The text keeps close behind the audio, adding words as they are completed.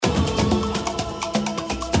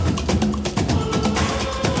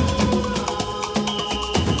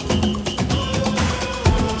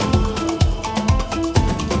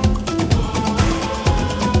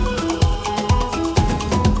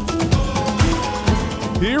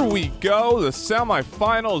Here we go. The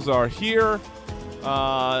semifinals are here.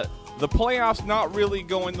 The playoffs not really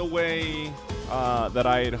going the way that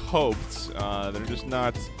I had hoped. They're just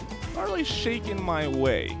not really shaking my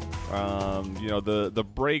way. The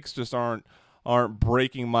breaks just aren't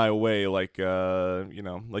breaking my way like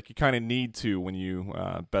like you kind of need to when you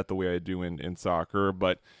bet the way I do in soccer.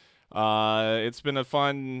 But it's been a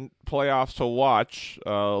fun playoffs to watch.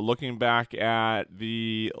 Looking back at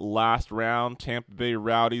the last round, Tampa Bay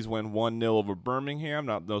Rowdies win 1-0 over Birmingham.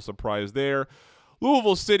 No surprise there.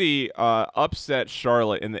 Louisville City upset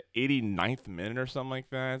Charlotte in the 89th minute or something like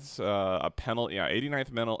that. A penalty,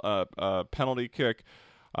 89th minute penalty kick.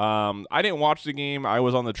 I didn't watch the game. I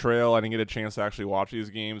was on the trail. I didn't get a chance to actually watch these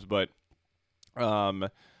games, but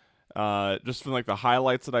just from like the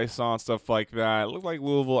highlights that I saw and stuff like that, it looked like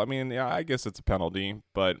Louisville. I mean, yeah, I guess it's a penalty,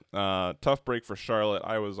 but tough break for Charlotte.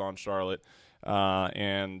 I was on Charlotte,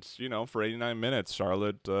 and for 89 minutes,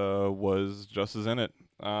 Charlotte was just as in it.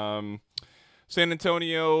 San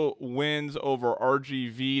Antonio wins over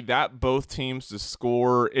RGV. That both teams to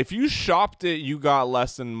score. If you shopped it, you got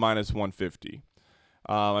less than minus 150.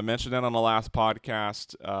 I mentioned that on the last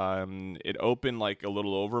podcast. It opened like a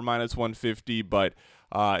little over minus 150, but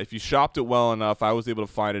if you shopped it well enough, I was able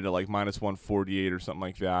to find it at like minus 148 or something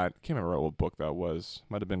like that. Can't remember what book that was.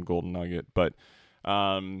 Might have been Golden Nugget, but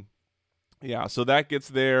so that gets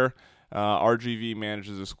there. RGV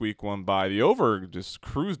manages to squeak one by. The over just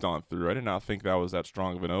cruised on through. I did not think that was that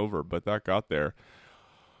strong of an over, but that got there.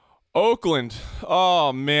 Oakland.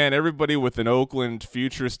 Oh, man, everybody with an Oakland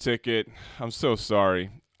futures ticket. I'm so sorry.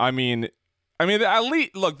 I mean, at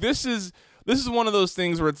least, look, this is one of those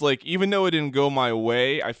things where it's like, even though it didn't go my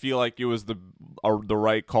way, I feel like it was the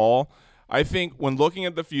right call. I think when looking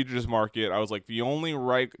at the futures market, I was like, the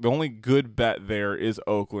only good bet there is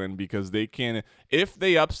Oakland, because they can, if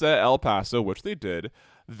they upset El Paso, which they did,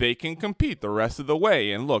 they can compete the rest of the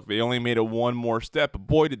way. And look, they only made it one more step, but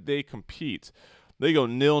boy, did they compete. They go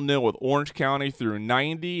 0-0 with Orange County through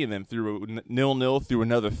 90, and then through 0-0 through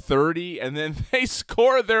another 30, and then they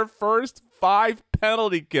score their first 5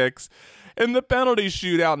 penalty kicks in the penalty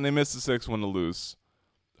shootout, and they miss the 6th one to lose.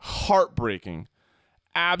 Heartbreaking.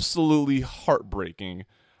 Absolutely heartbreaking.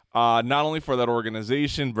 Not only for that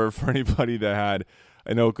organization, but for anybody that had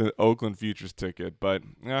an Oakland futures ticket. But,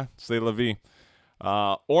 c'est la vie.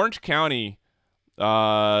 Orange County,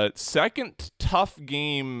 second tough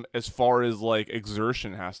game as far as like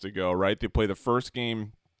exertion has to go, right? They play the first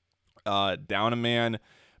game down a man,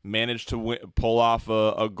 managed to pull off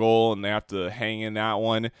a goal, and they have to hang in that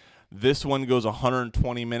one. This one goes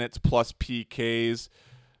 120 minutes plus PKs.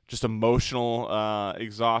 Just emotional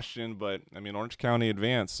exhaustion, but I mean, Orange County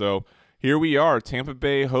advanced. So here we are, Tampa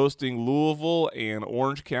Bay hosting Louisville and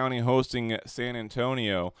Orange County hosting San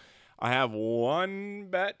Antonio. I have one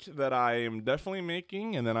bet that I am definitely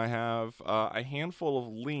making, and then I have a handful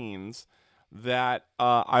of leans that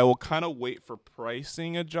I will kind of wait for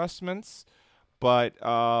pricing adjustments, but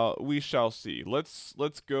we shall see. Let's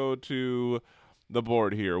go to the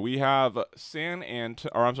board here. We have we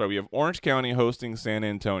have Orange County hosting San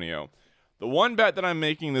Antonio. The one bet that I'm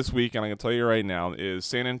making this week, and I can tell you right now, is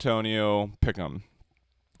San Antonio pick'em,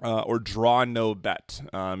 or draw no bet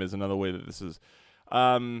is another way that this is.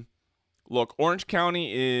 Look, Orange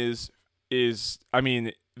County is I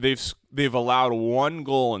mean, they've allowed 1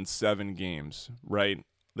 goal in 7 games, right?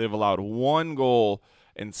 They've allowed 1 goal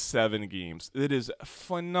in 7 games. It is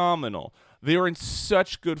phenomenal. They are in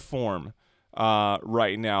such good form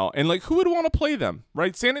right now, and like, who would want to play them,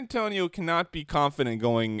 right? San Antonio cannot be confident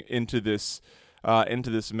going into this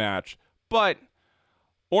match, but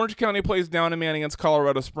Orange County plays down a man against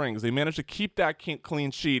Colorado Springs. They managed to keep that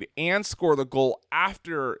clean sheet and score the goal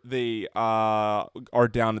after they are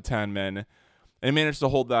down to 10 men, and managed to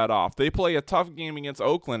hold that off. They play a tough game against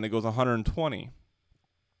Oakland that goes 120.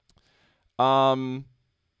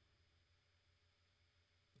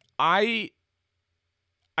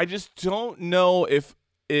 I just don't know if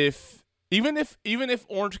even if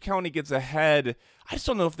Orange County gets ahead, I just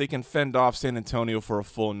don't know if they can fend off San Antonio for a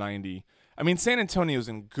full 90. I mean, San Antonio's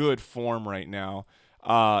in good form right now,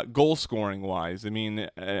 goal scoring wise. I mean,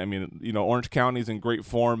 Orange County's in great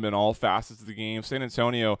form in all facets of the game. San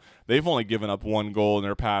Antonio, they've only given up 1 goal in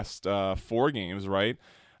their past 4 games, right?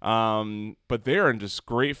 But they're in just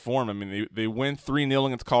great form. I mean, they win 3-0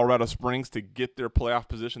 against Colorado Springs to get their playoff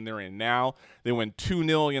position they're in now. They win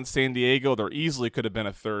 2-0 against San Diego. There easily could have been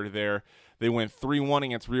a third there. They win 3-1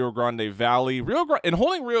 against Rio Grande Valley. And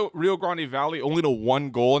holding Rio Grande Valley only to 1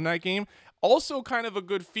 goal in that game, also kind of a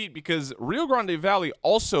good feat, because Rio Grande Valley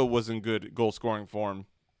also was in good goal scoring form.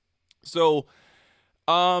 So,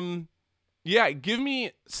 Yeah, give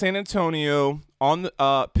me San Antonio on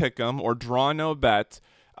the pick 'em or draw no bet.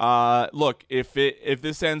 Look, if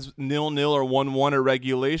this ends 0-0 or 1-1 at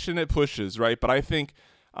regulation, it pushes, right? But I think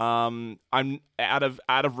I'm out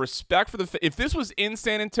of respect for if this was in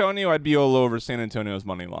San Antonio, I'd be all over San Antonio's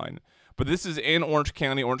money line. But this is in Orange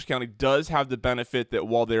County. Orange County does have the benefit that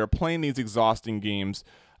while they are playing these exhausting games,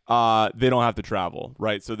 they don't have to travel,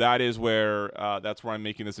 right? So that is where that's where I'm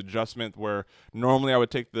making this adjustment. Where normally I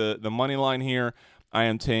would take the money line here, I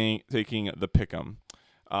am taking the pick'em.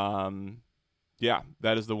 Yeah,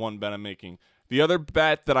 that is the one bet I'm making. The other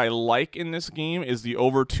bet that I like in this game is the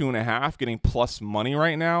over 2.5, getting plus money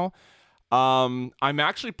right now. I'm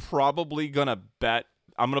actually probably gonna bet.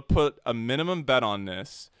 I'm gonna put a minimum bet on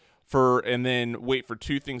this and then wait for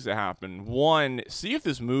two things to happen. One, see if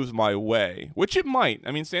this moves my way, which it might.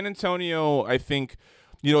 I mean, San Antonio, I think,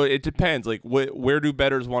 it depends. Like, where do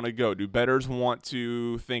bettors want to go? Do bettors want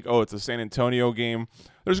to think, oh, it's a San Antonio game,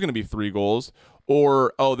 there's going to be 3 goals,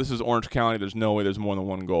 or oh, this is Orange County, there's no way there's more than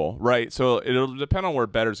 1 goal, right? So it'll depend on where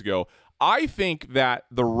bettors go. I think that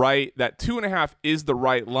that 2.5 is the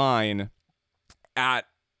right line at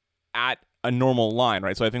a normal line,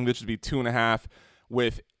 right? So I think this should be 2.5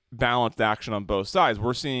 with balanced action on both sides.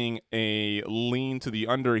 We're seeing a lean to the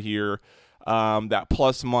under here. That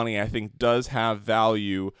plus money, I think, does have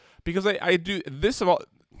value because I do this of all.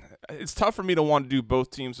 It's tough for me to want to do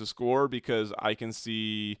both teams to score because I can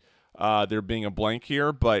see there being a blank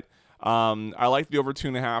here. But I like the over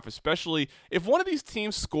 2.5, especially if one of these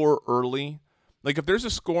teams score early. Like if there's a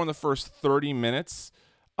score in the first 30 minutes,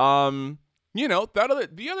 the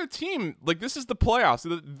other team, like this is the playoffs.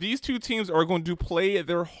 So these two teams are going to play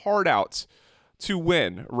their heart out to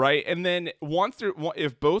win, right? And then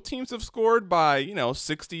if both teams have scored by,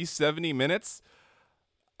 60, 70 minutes,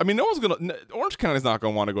 I mean, Orange County's not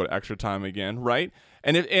going to want to go to extra time again, right?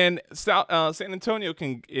 And San Antonio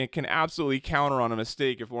can absolutely counter on a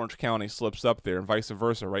mistake if Orange County slips up there, and vice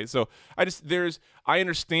versa, right? So I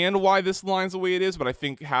understand why this line's the way it is, but I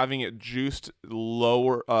think having it juiced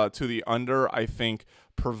lower to the under, I think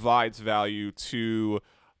provides value to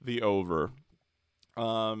the over.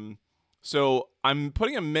 So I'm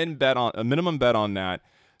putting a minimum bet on that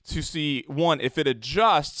to see one if it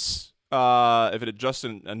adjusts. If it adjusts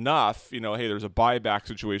enough, hey, there's a buyback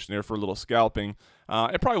situation there for a little scalping.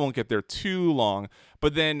 It probably won't get there too long.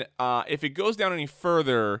 But then if it goes down any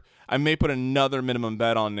further, I may put another minimum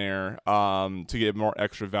bet on there to get more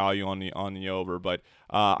extra value on the over. But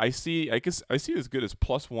I see as good as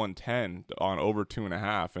plus 110 on over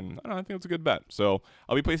 2.5, and I think it's a good bet. So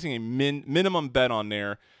I'll be placing a minimum bet on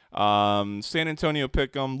there. San Antonio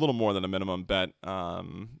pick'em, a little more than a minimum bet.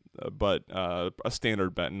 But a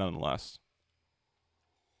standard bet nonetheless.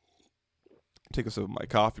 Take a sip of my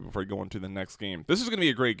coffee before I go into the next game. This is going to be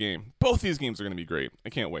a great game. Both these games are going to be great. I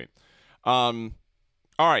can't wait. All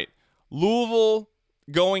right. Louisville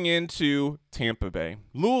going into Tampa Bay.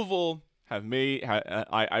 Louisville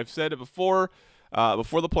I've said it before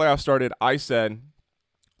the playoffs started. I said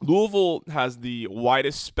Louisville has the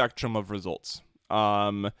widest spectrum of results.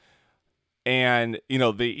 And,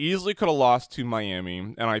 they easily could have lost to Miami,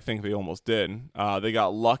 and I think they almost did. They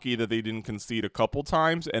got lucky that they didn't concede a couple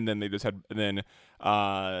times, and then they just had, they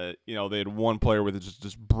had one player with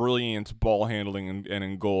just brilliant ball handling and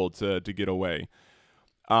in goal to get away.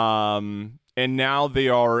 And now they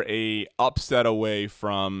are a upset away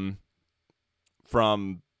from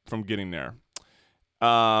getting there,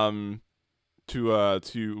 to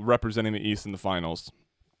representing the East in the finals.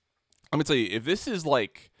 I'm gonna tell you, if this is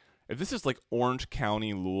like Orange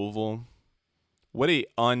County, Louisville, this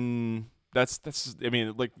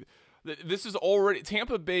is already,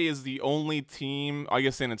 Tampa Bay is the only team, I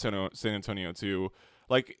guess San Antonio too.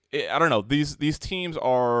 I don't know. These teams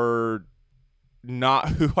are not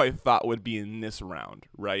who I thought would be in this round,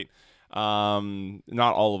 right?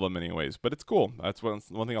 Not all of them anyways, but it's cool. That's one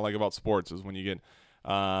thing I like about sports is when you get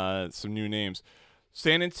some new names.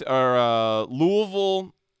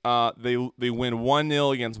 Louisville, they win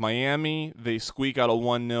 1-0 against Miami. They squeak out a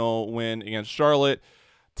 1-0 win against Charlotte.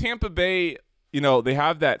 Tampa Bay, they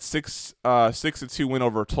have that 6-2 win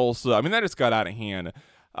over Tulsa. I mean, that just got out of hand.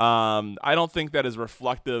 I don't think that is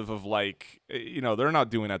reflective of they're not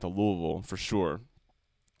doing that to Louisville for sure.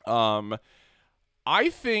 I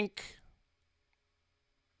think.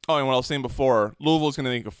 Oh, and what I was saying before, Louisville's going to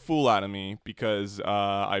make a fool out of me because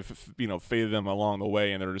I've faded them along the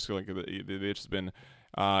way, and they're just they've just been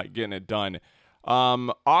getting it done.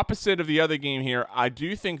 Opposite of the other game here, I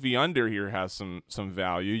do think the under here has some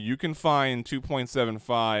value. You can find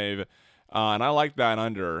 2.75, and I like that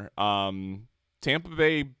under. Tampa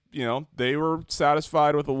Bay they were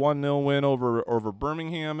satisfied with a 1-0 win over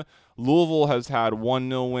Birmingham. Louisville has had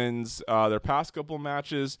 1-0 wins their past couple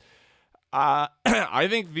matches. I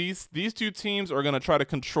think these two teams are going to try to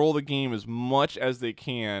control the game as much as they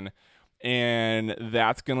can, and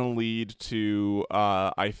that's going to lead to,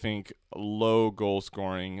 I think, low goal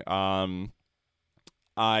scoring. I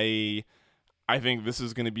think this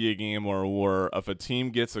is going to be a game where if a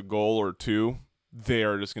team gets a goal or two, they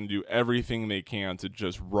are just going to do everything they can to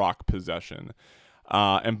just rock possession.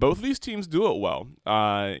 And both of these teams do it well.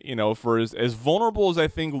 For as vulnerable as I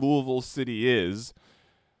think Louisville City is,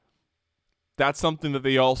 that's something that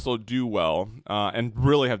they also do well, and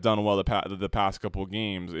really have done well the past couple of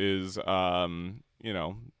games is,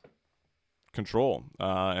 control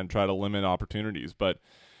and try to limit opportunities. But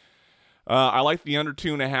I like the under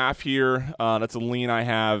 2.5 here. That's a lean I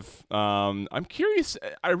have. I'm curious.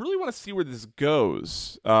 I really want to see where this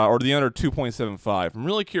goes, or the under 2.75. I'm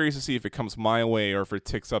really curious to see if it comes my way or if it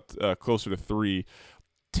ticks up closer to 3.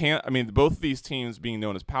 Both of these teams being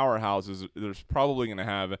known as powerhouses, there's probably going to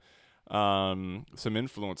have some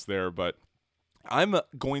influence there, but I'm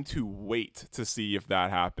going to wait to see if that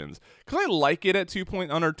happens because I like it at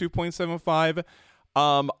under 2.75.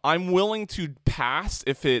 I'm willing to pass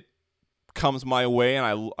if it comes my way and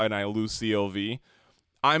I lose CLV.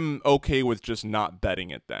 I'm okay with just not betting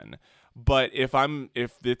it then. But if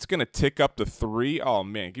it's gonna tick up to 3, oh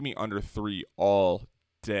man, give me under 3 all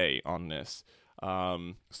day on this.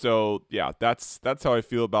 So yeah, that's how I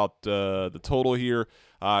feel about the total here.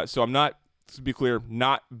 So I'm not, to be clear,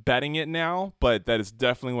 not betting it now, but that is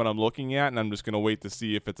definitely what I'm looking at, and I'm just gonna wait to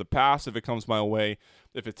see if it's a pass, if it comes my way.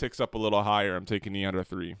 If it ticks up a little higher, I'm taking the under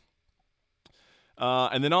 3.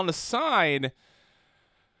 And then on the side,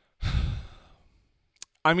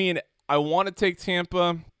 I want to take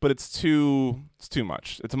Tampa, but it's too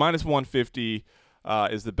much. It's a minus 150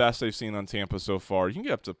 is the best I've seen on Tampa so far. You can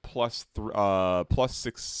get up to plus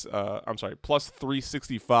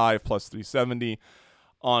 365, plus 370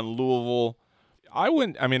 on Louisville. I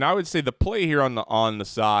would say the play here on the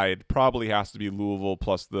side probably has to be Louisville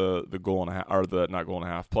plus the goal and a half, or the not goal and a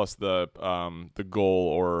half, plus the goal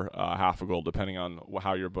or half a goal, depending on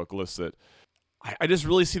how your book lists it. I just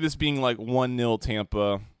really see this being like 1-0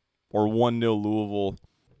 Tampa or 1-0 Louisville.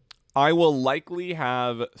 I will likely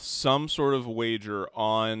have some sort of wager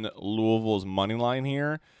on Louisville's money line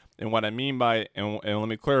here, and what I mean by and let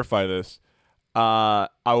me clarify this. I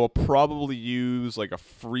will probably use like a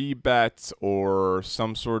free bet or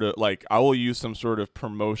some sort of I will use some sort of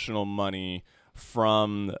promotional money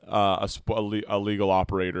from a legal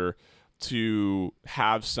operator to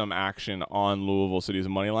have some action on Louisville City's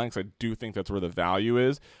money line, because I do think that's where the value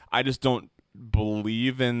is. I just don't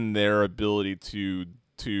believe in their ability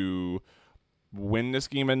to win this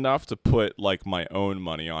game enough to put like my own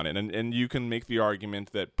money on it. And you can make the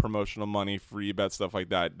argument that promotional money, free bet, stuff like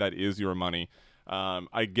that is your money.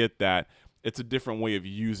 I get that. It's a different way of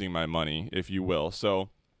using my money, if you will. So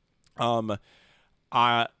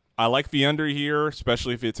I like the under here,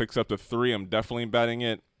 especially if it ticks up to 3. I'm definitely betting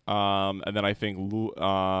it. And then I think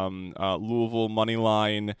Louisville money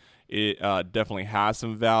line, it definitely has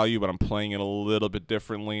some value, but I'm playing it a little bit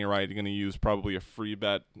differently, right? You're going to use probably a free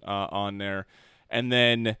bet on there. And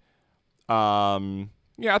then, I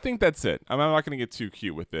think that's it. I'm not going to get too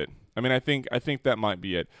cute with it. I think that might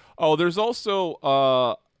be it. Oh, there's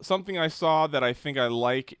also something I saw that I think I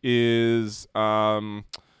like is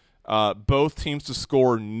both teams to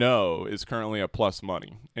score no is currently a plus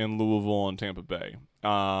money in Louisville and Tampa Bay.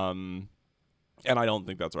 And I don't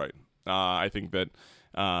think that's right. I think that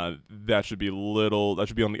that should be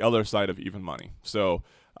on the other side of even money. So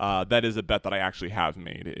that is a bet that I actually have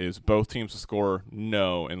made, is both teams to score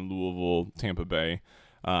no in Louisville, Tampa Bay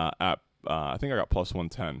at I think I got plus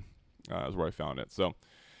 110 is where I found it. So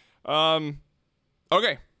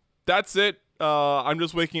okay, that's it. I'm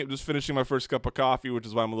just waking up, just finishing my first cup of coffee, which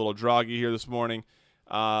is why I'm a little groggy here this morning.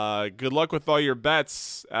 Good luck with all your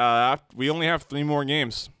bets. We only have 3 more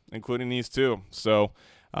games, including these 2. So,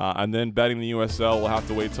 and then betting the USL, we'll have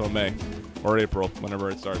to wait till May or April, whenever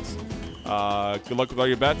it starts. Good luck with all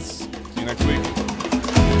your bets. See you next week.